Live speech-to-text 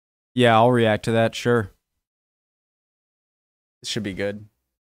Yeah, I'll react to that, sure. This should be good.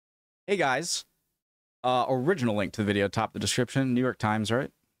 Hey guys, original link to the video, top of the description, New York Times,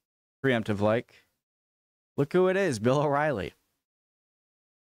 right? Preemptive like. Look who it is, Bill O'Reilly.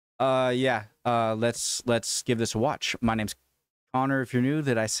 Yeah, let's give this a watch. My name's Connor, if you're new,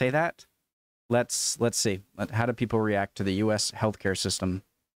 did I say that? Let's see. How do people react to the U.S. healthcare system?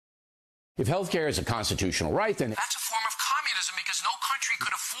 If healthcare is a constitutional right, then that's a form of communism because no country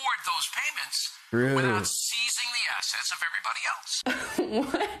could afford those payments without seizing the assets of everybody else.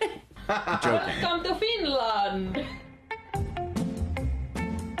 What? I'm joking. Welcome to Finland!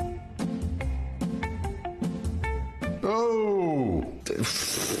 oh,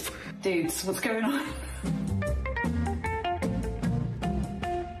 Dudes, what's going on?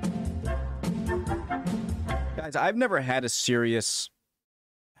 Guys, I've never had a serious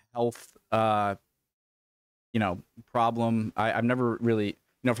health, problem. I've never really,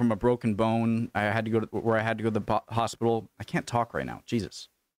 from a broken bone, I had to go to the hospital. I can't talk right now. Jesus.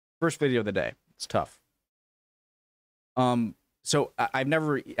 First video of the day. It's tough. So I've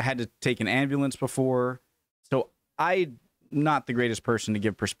never had to take an ambulance before. So I'm not the greatest person to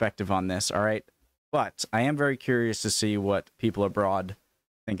give perspective on this, all right? But I am very curious to see what people abroad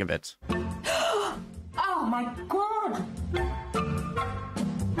think of it. Oh my god!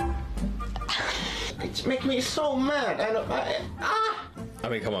 It's making me so mad. I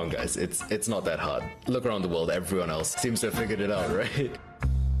mean, come on, guys. It's not that hard. Look around the world. Everyone else seems to have figured it out, right?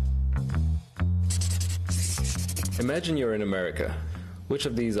 Imagine you're in America. Which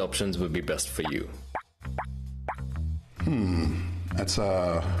of these options would be best for you? That's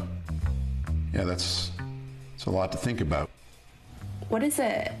a lot to think about. What is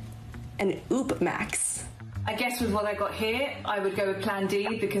an OOP max? I guess with what I got here, I would go with Plan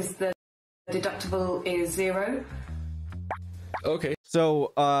D because the deductible is 0. Okay.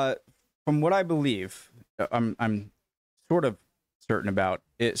 So, from what I believe, I'm sort of certain about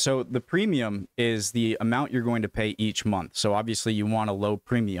it. So the premium is the amount you're going to pay each month. So obviously you want a low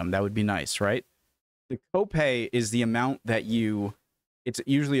premium. That would be nice, right? The copay is the amount that it's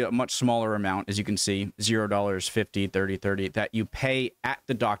usually a much smaller amount, as you can see, $0, 50, 30, 30, that you pay at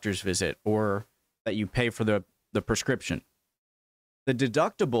the doctor's visit or that you pay for the prescription. The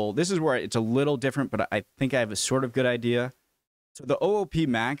deductible, this is where it's a little different, but I think I have a sort of good idea. So the OOP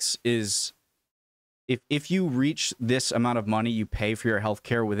max is if you reach this amount of money you pay for your health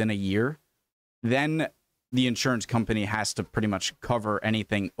care within a year, then the insurance company has to pretty much cover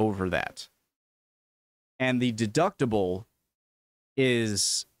anything over that. And the deductible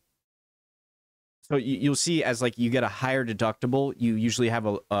is, so you'll see as like you get a higher deductible, you usually have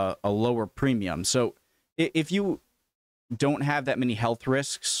a lower premium. So if you don't have that many health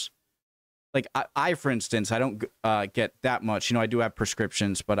risks, like I for instance, I don't get that much. I do have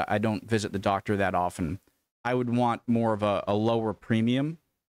prescriptions, but I don't visit the doctor that often. I would want more of a lower premium.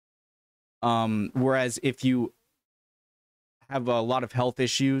 Whereas if you have a lot of health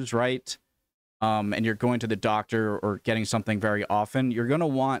issues, right, and you're going to the doctor or getting something very often, you're going to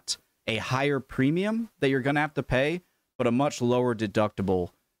want a higher premium that you're going to have to pay, but a much lower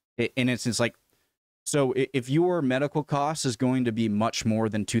deductible. In instance, like, so if your medical cost is going to be much more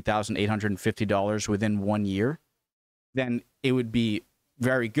than $2,850 within 1 year, then it would be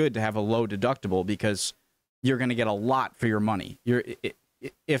very good to have a low deductible because you're going to get a lot for your money.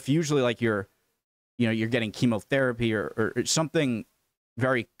 If usually like you're getting chemotherapy or something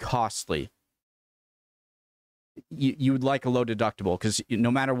very costly, you would like a low deductible because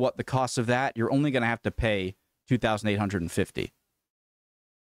no matter what the cost of that, you're only going to have to pay $2,850.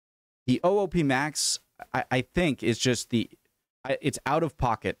 The OOP max, I think, is just it's out of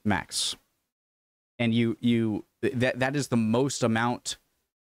pocket max, and that is the most amount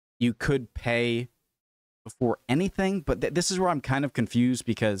you could pay before anything. But this is where I'm kind of confused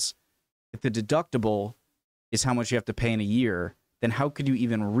because if the deductible is how much you have to pay in a year, then how could you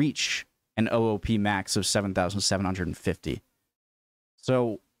even reach an OOP max of $7,750?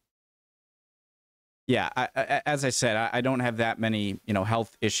 So. Yeah, as I said, I don't have that many,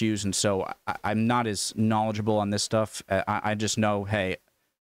 health issues, and so I'm not as knowledgeable on this stuff. I just know, hey,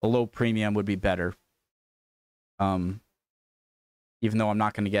 a low premium would be better. Even though I'm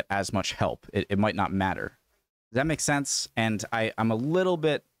not going to get as much help, it might not matter. Does that make sense? And I'm a little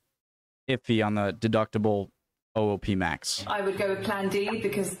bit iffy on the deductible OOP max. I would go with Plan D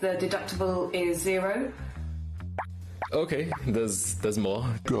because the deductible is 0. Okay, there's more.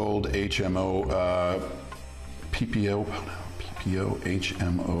 Gold, HMO, PPO,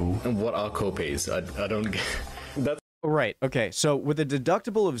 HMO. And what are copays? I don't get. That's Right. Okay. So with a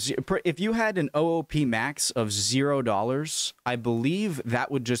deductible of if you had an OOP max of $0, I believe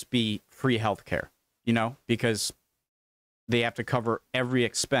that would just be free healthcare, you know, because they have to cover every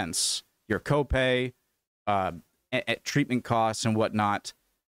expense, your copay, treatment costs and whatnot.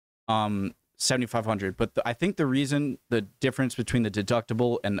 $7,500. But I think the difference between the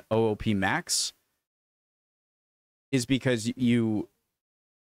deductible and OOP max is because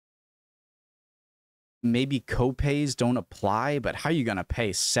maybe copays don't apply, but how are you going to pay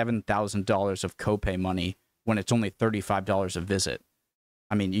 $7,000 of copay money when it's only $35 a visit?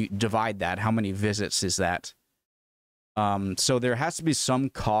 I mean, you divide that. How many visits is that? So there has to be some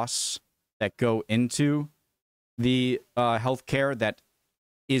costs that go into the healthcare that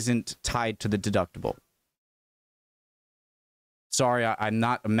isn't tied to the deductible. Sorry, I'm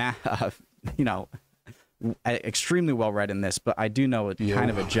not extremely well read in this, but I do know kind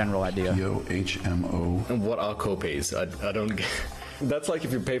of a general idea. HMO. And what are copays? I don't get. That's like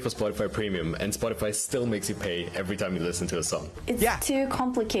if you pay for Spotify Premium and Spotify still makes you pay every time you listen to a song. It's too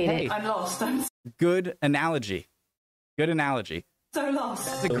complicated. Hey. I'm lost. I'm Good analogy. Good analogy. so lost.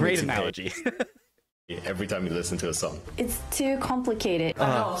 It's a great analogy. Every time you listen to a song. It's too complicated. I'm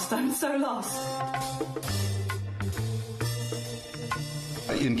lost. I'm so lost.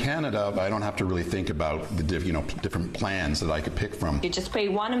 In Canada, I don't have to really think about the different plans that I could pick from. You just pay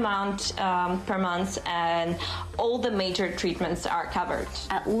one amount per month and all the major treatments are covered.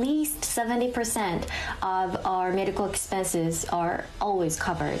 At least 70% of our medical expenses are always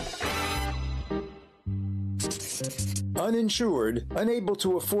covered. Uninsured, unable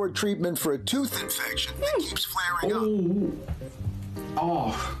to afford treatment for a tooth infection that keeps flaring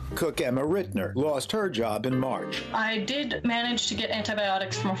up. Cook Emma Rittner lost her job in March. I did manage to get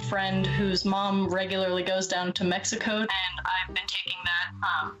antibiotics from a friend whose mom regularly goes down to Mexico, and I've been taking that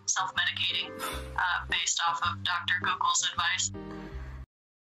self-medicating based off of Dr. Google's advice.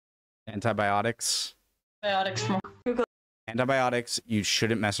 Antibiotics. Antibiotics from Google. Antibiotics you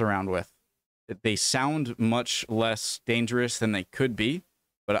shouldn't mess around with. They sound much less dangerous than they could be,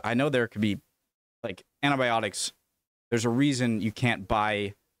 but I know there could be, like, antibiotics. There's a reason you can't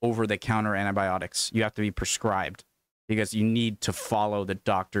buy over-the-counter antibiotics. You have to be prescribed because you need to follow the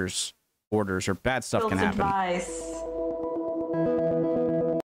doctor's orders or bad stuff can happen. Advice.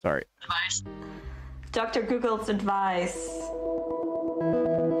 Sorry. Advice. Dr. Google's advice.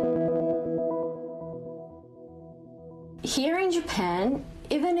 Here in Japan,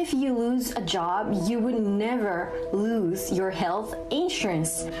 even if you lose a job, you would never lose your health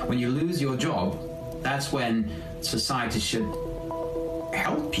insurance. When you lose your job, that's when society should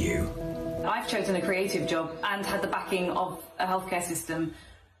help you. I've chosen a creative job and had the backing of a healthcare system.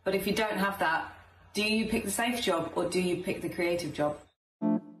 But if you don't have that, do you pick the safe job or do you pick the creative job?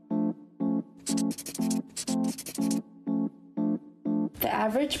 The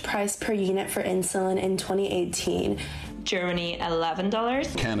average price per unit for insulin in 2018. Germany,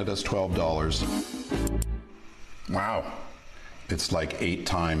 $11. Canada's $12. Wow. It's like 8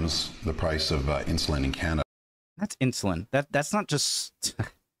 times the price of insulin in Canada. That's insulin. That's not just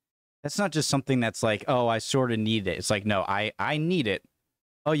that's not just something that's like, oh, I sort of need it. It's like, no, I need it.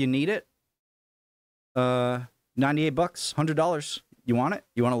 Oh, you need it? $98, $100. You want it?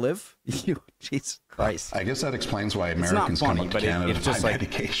 You want to live? Jesus Christ. I guess that explains why Americans come up to Canada to buy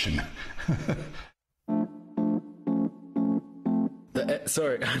medication.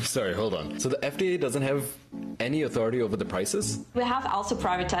 I'm sorry, hold on. So the FDA doesn't have any authority over the prices? We have also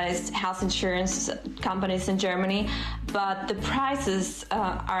privatized health insurance companies in Germany, but the prices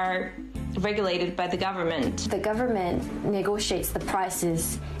are regulated by the government. The government negotiates the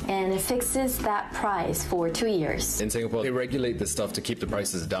prices and fixes that price for 2 years. In Singapore, they regulate this stuff to keep the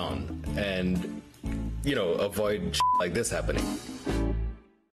prices down and, avoid like this happening.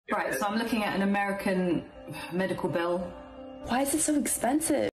 Right, so I'm looking at an American medical bill. Why is it so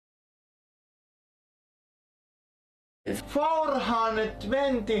expensive?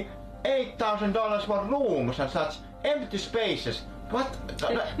 $428,000 for rooms and such empty spaces. What?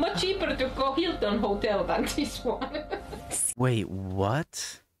 Much cheaper to go Hilton Hotel than this one. Wait,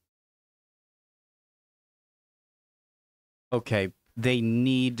 what? Okay, they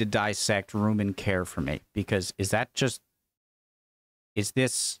need to dissect room and care for me because does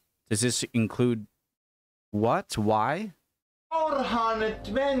this include what? Why?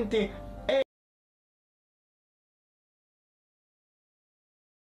 428.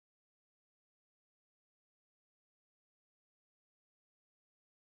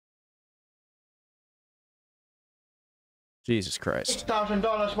 Jesus Christ.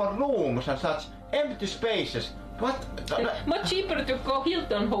 $6,000 for rooms and such empty spaces. What? Much cheaper to go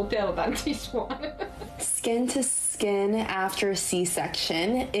Hilton Hotel than this one. Skin to skin skin after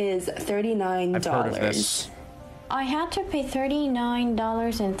C-section is $39. I've heard of this. I had to pay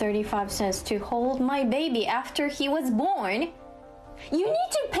 $39.35 to hold my baby after he was born. You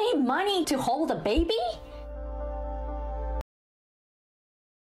need to pay money to hold a baby?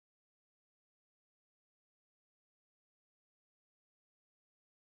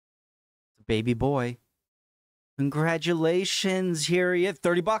 Baby boy. Congratulations. Here he is.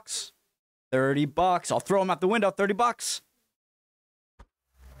 30 bucks. 30 bucks. I'll throw him out the window. 30 bucks.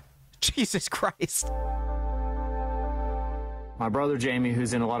 Jesus Christ. My brother Jamie,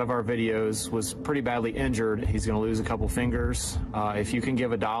 who's in a lot of our videos, was pretty badly injured. He's going to lose a couple fingers. If you can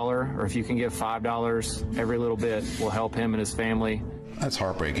give $1 or if you can give $5, every little bit will help him and his family. That's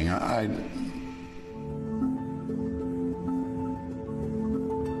heartbreaking.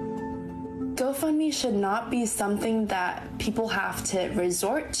 GoFundMe should not be something that people have to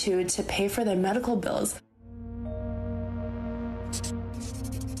resort to pay for their medical bills.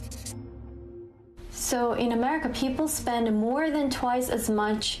 So in America, people spend more than twice as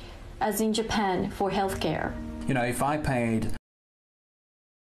much as in Japan for healthcare. You know, if I paid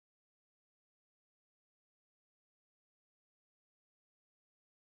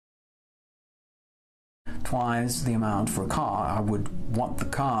twice the amount for a car, I would want the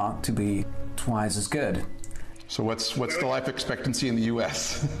car to be twice as good. So what's the life expectancy in the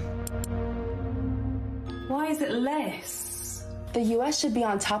US? Why is it less? The US should be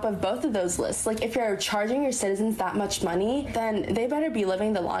on top of both of those lists. Like, if you're charging your citizens that much money, then they better be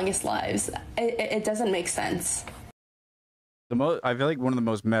living the longest lives. It doesn't make sense. I feel like one of the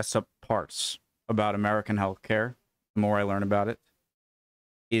most messed up parts about American healthcare, the more I learn about it,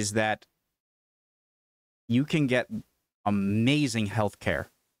 is that you can get amazing healthcare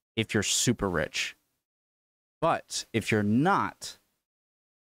if you're super rich. But if you're not,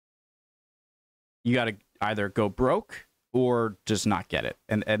 you got to either go broke or just not get it.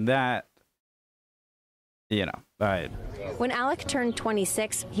 And that, you know. When Alec turned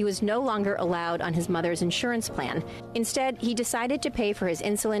 26, he was no longer allowed on his mother's insurance plan. Instead, he decided to pay for his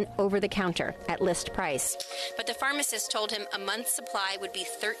insulin over the counter at list price. But the pharmacist told him a month's supply would be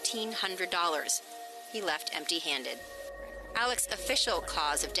 $1,300. He left empty-handed. Alec's official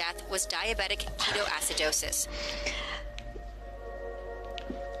cause of death was diabetic ketoacidosis.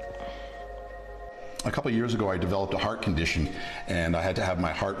 A couple of years ago, I developed a heart condition, and I had to have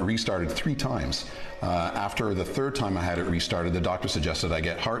my heart restarted 3 times. After the 3rd time I had it restarted, the doctor suggested I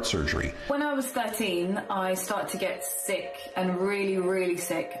get heart surgery. When I was 13, I started to get sick, and really, really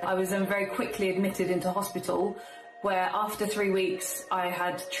sick. I was then very quickly admitted into hospital, where after 3 weeks, I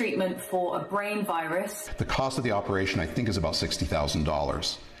had treatment for a brain virus. The cost of the operation, I think, is about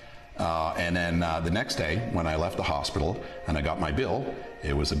 $60,000. And then the next day, when I left the hospital and I got my bill,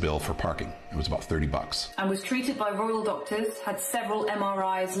 it was a bill for parking. It was about 30 bucks. I was treated by royal doctors, had several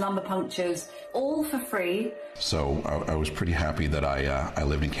MRIs, lumbar punctures, all for free. So I was pretty happy that I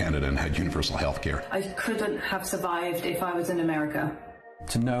lived in Canada and had universal health care. I couldn't have survived if I was in America.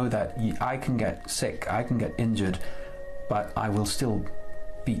 To know that I can get sick, I can get injured, but I will still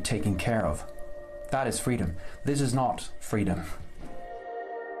be taken care of. That is freedom. This is not freedom.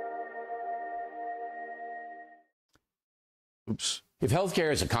 Oops. If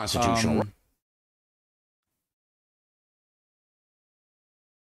healthcare is a constitutional right.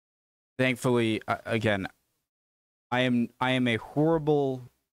 Thankfully, again, I am a horrible.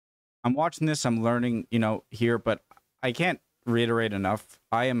 I'm watching this. I'm learning, here, but I can't reiterate enough.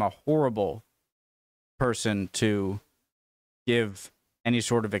 I am a horrible person to give any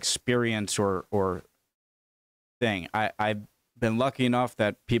sort of experience or thing. I've been lucky enough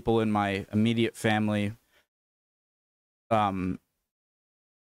that people in my immediate family have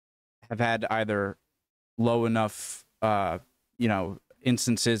had either low enough,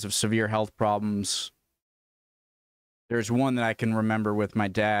 instances of severe health problems. There's one that I can remember with my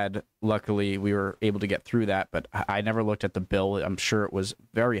dad. Luckily, we were able to get through that, but I never looked at the bill. I'm sure it was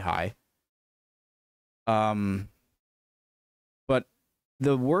very high. But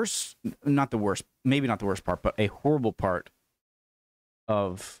the worst, maybe not the worst part, but a horrible part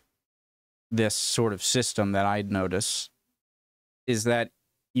of this sort of system that I'd notice is that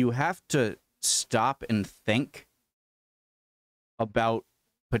you have to stop and think about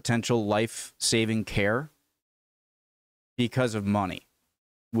potential life-saving care because of money,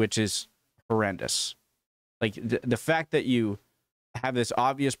 which is horrendous. Like, the fact that you have this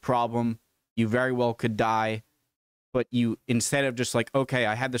obvious problem, you very well could die, but you, instead of just like, okay,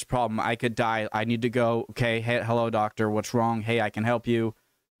 I had this problem, I could die, I need to go, okay, hey, hello, doctor, what's wrong? Hey, I can help you.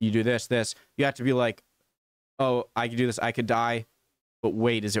 You do this. You have to be like, oh, I could do this, I could die, but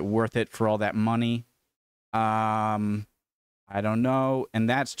wait, is it worth it for all that money? I don't know, and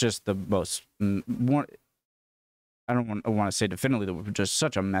that's just the most one. I don't want to say definitively, but just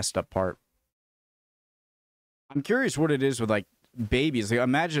such a messed up part. I'm curious what it is with like babies. Like,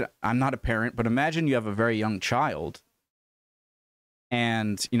 imagine, I'm not a parent, but imagine you have a very young child,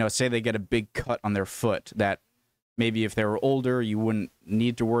 and you know, say they get a big cut on their foot that maybe if they were older you wouldn't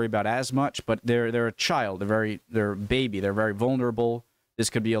need to worry about as much, but they're a child, they're a baby, they're very vulnerable. This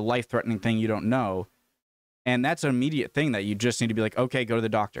could be a life-threatening thing you don't know. And that's an immediate thing that you just need to be like, okay, go to the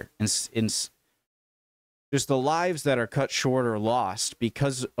doctor. And just the lives that are cut short or lost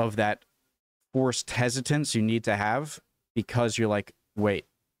because of that forced hesitance you need to have, because you're like, wait,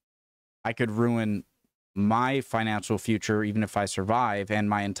 I could ruin my financial future even if I survive, and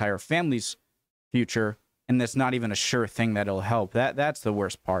my entire family's future, and that's not even a sure thing that it'll help. That's the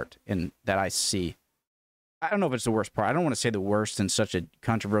worst part in that I see. I don't know if it's the worst part. I don't want to say the worst in such a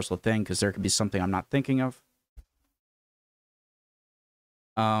controversial thing, because there could be something I'm not thinking of.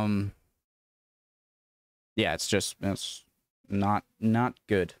 Yeah, it's not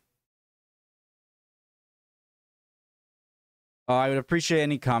good. I would appreciate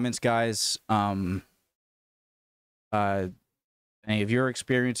any comments, guys. Any of your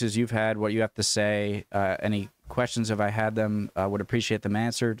experiences you've had, what you have to say, any questions if I had them, I would appreciate them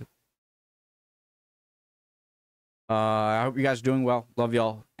answered. I hope you guys are doing well. Love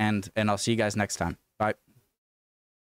y'all, and I'll see you guys next time.